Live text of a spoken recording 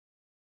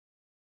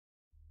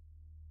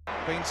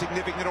Been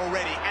significant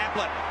already.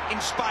 Ablett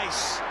in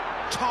space.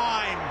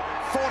 Time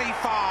 45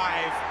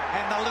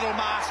 and the little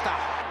master.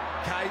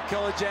 Cade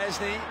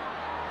Kolajasny.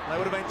 They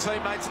would have been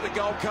teammates at the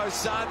Gold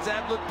Coast Suns.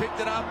 Ablett picked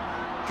it up,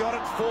 got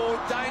it forward.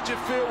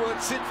 Dangerfield will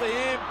sit for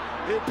him.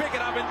 He'll pick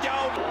it up and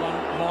go.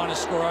 One minor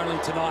score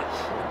only tonight.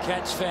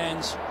 Cats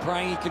fans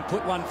praying he can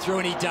put one through,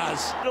 and he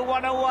does. The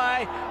one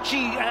away.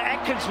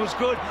 Atkins was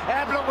good.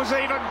 Ablett was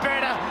even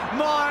better.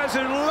 Myers,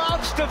 who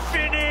loves to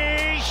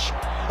finish.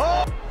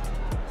 Oh!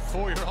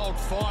 4-year-old,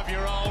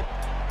 5-year-old,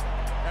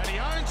 and he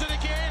owns it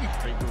again.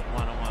 Very good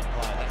one-on-one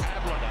play.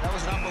 Ablett. That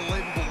was an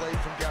unbelievable lead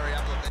from Gary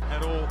Ablett.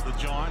 At all, the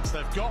Giants,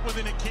 they've got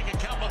within a kick a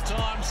couple of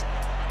times,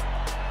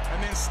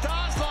 and then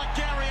stars like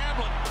Gary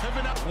Ablett have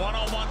been up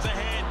one-on-ones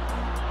ahead.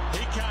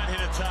 He can't hit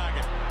a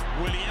target.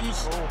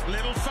 Williams,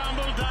 little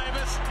fumble,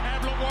 Davis.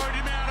 Ablett worried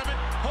him out of it.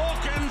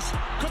 Hawkins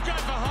could go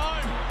for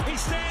home. He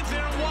stands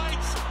there and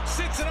waits.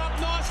 Sits it up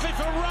nicely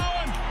for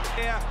Rowan.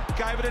 Yeah,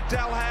 gave it to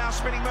Dalhouse.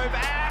 Spinning move.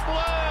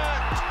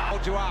 Ablett!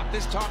 Hold you up.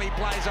 This time he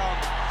plays on.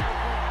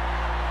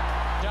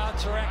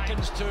 Dancer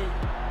Atkins to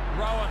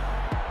Rowan.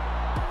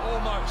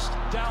 Almost.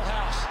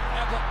 Dalhouse.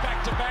 Ablett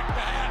back-to-back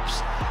perhaps.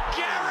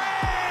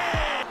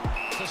 Gary!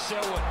 To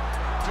Selwood.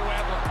 To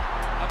Ablett.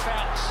 A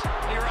bounce.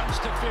 He runs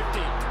to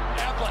 50.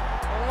 Ablett.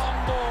 A long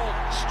ball.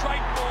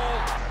 Straight ball.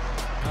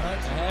 A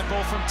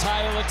handball from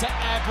Taylor to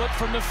Ablett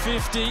from the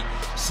 50.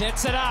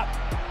 Sets it up.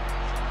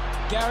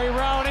 Gary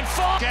Rowan in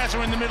front. Gazza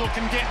in the middle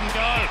can get and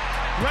go.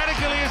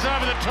 Radically is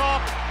over the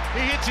top. He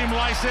hits him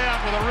lace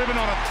out with a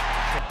ribbon on it.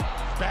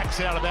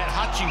 Backs out of that.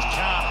 Hutchings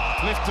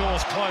can't. Lift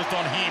doors closed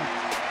on him.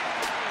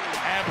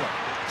 Ablett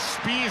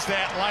spears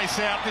that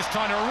lace out. This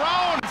time to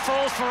Rowan.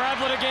 Falls for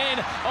Ablett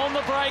again. On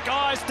the break.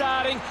 Eyes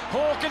darting.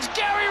 Hawkins.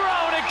 Gary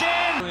Rowan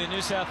again. In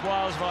New South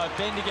Wales via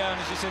Bendigo, and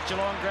as you said,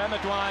 Geelong, Grammar,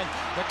 Dwayne.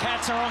 The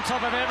Cats are on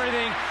top of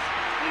everything.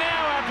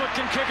 Now Ablett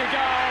can kick a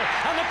goal,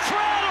 and the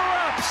crowd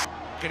erupts.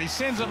 And he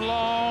sends it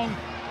long,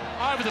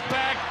 over the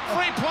back.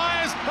 3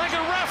 players, they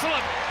can raffle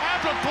it.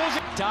 Ablett pulls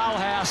it.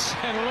 Dalhouse,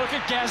 and look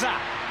at Gazza.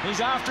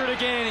 He's after it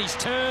again. He's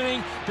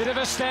turning. Bit of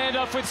a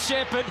standoff with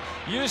Shepherd.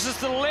 Uses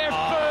the left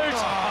boot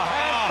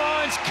and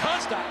finds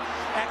Costa.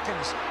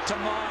 Atkins to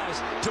Myers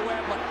to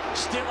Ablett.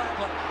 Still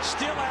Ablett.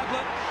 Still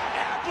Ablett.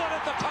 Ablett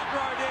at the punt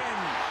road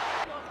end.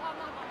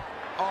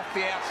 Off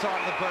the outside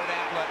of the boot,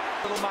 Ablett.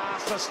 Little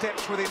master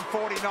steps within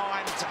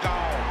 49. It's a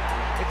goal.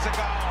 It's a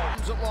goal.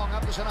 Comes it long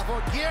up the centre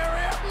forward.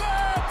 Gary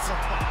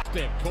Ablett!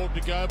 Step called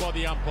to go by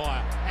the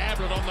umpire.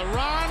 Ablett on the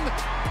run.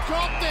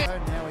 Got there.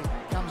 Now he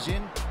comes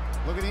in.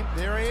 Look at him.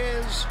 There he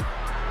is.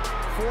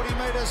 40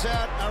 metres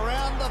out,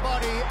 around the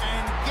body,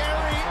 and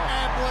Gary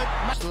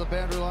Ablett to the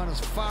boundary line as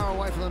far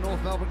away from the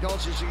North Melbourne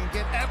goals as you can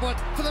get. Ablett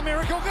for the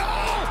miracle goal!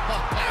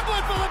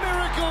 Ablett for the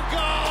miracle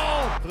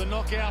goal! For the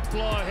knockout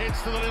blow,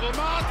 heads to the little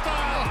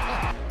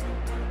master.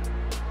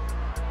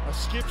 A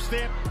skip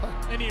step,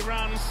 and he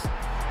runs.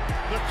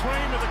 The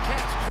cream of the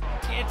Cats.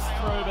 Gets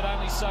through, but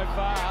only so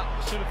far.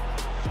 Should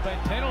have been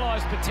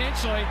penalised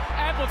potentially.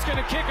 Ablett's going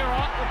to kick her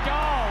on the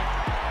goal.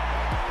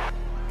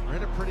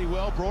 Read it pretty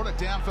well, brought it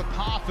down for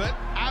Parfitt.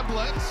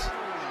 Ablett,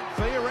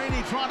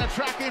 Fiorini trying to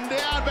track him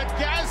down, but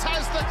Gaz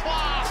has the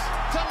class.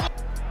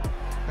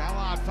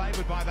 Ballard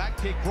favoured by that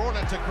kick, brought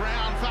it to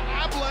ground for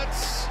Ablett,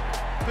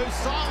 who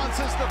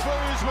silences the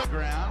boos with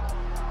ground.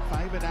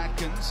 Favoured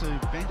Atkins, who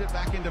bent it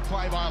back into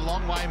play by a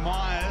long way.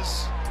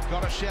 Myers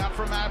got a shout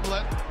from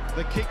Ablett.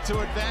 The kick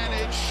to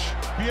advantage,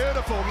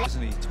 beautiful.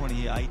 Isn't he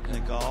 28 in a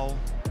goal?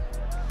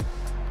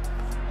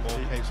 Ball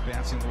keeps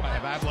bouncing the way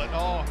of Ablett.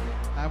 Oh,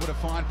 able to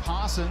find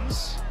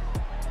Parsons.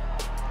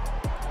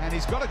 And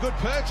he's got a good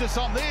purchase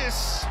on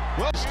this.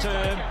 Well,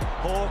 Turn,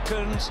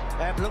 Hawkins,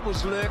 Ablett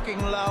was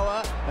lurking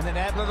lower, and then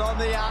Ablett on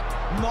the up.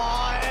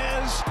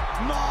 Myers,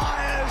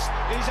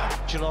 he's a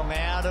Geelong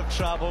out of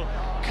trouble.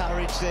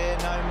 Courage there,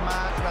 no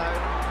mark, no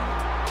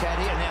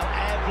caddy, and now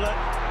Ablett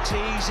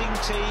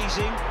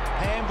teasing.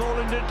 Handball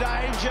into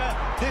danger.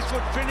 This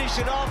would finish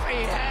it off.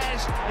 He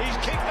has. He's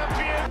kicked the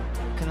view.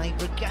 Can they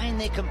regain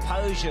their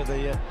composure,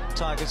 the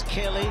Tigers?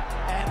 Kelly,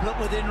 Ablett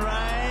within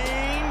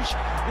range.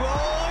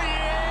 Oh,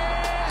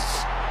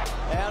 yes!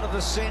 Out of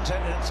the centre,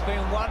 and it's been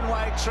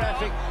one-way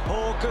traffic.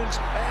 Hawkins,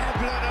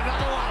 Ablett,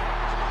 another one.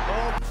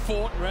 Oh.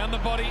 Fought round the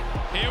body.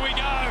 Here we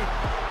go.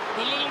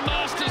 The little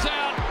master's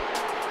out.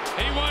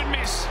 He won't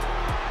miss.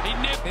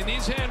 And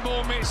his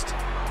handball missed.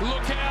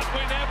 Look out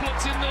when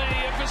Ablett's in the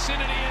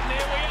vicinity, and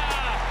there we are.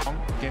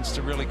 Against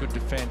a really good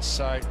defence,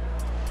 so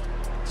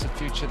it's a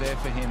future there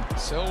for him.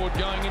 Selwood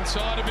going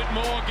inside a bit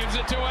more, gives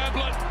it to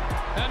Ablett,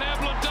 and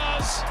Ablett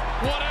does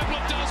what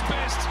Ablett does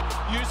best.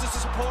 Uses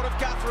the support of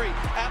Guthrie.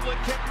 Ablett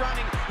kept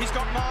running. He's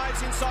got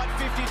Myers inside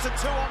 50. It's a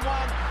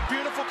 2-on-1.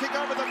 Beautiful kick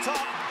over the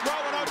top.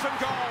 Rowan open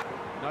goal.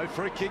 No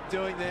free kick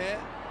doing there.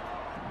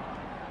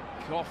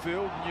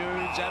 Caulfield,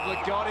 Nunes,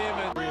 Ablett got him,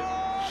 and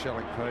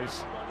shelling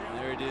piece.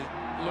 There it is.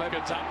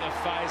 Opens up the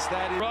face.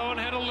 That is. Rowan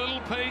had a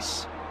little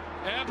piece.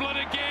 Ablett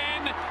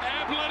again.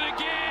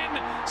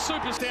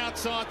 Super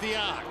outside the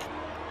arc.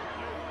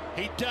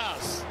 He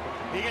does.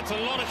 He gets a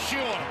lot of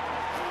short.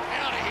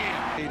 Out of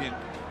here.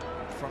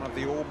 front of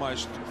the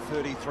almost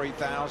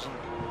 33,000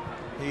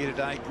 here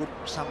today. Good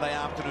Sunday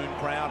afternoon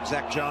crowd.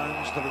 Zach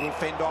Jones, the little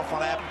fend off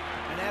on Ablett.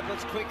 And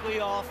Ablett's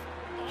quickly off.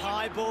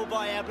 High ball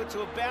by Ablett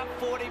to about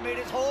 40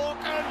 metres.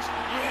 Hawkins!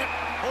 Yep,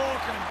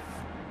 Hawkins.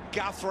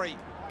 Guthrie,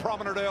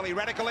 prominent early.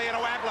 Radically into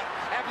Ablett.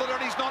 Ablett on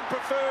his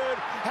non-preferred.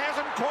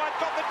 Hasn't quite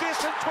got the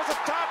distance. Was it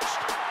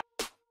touched?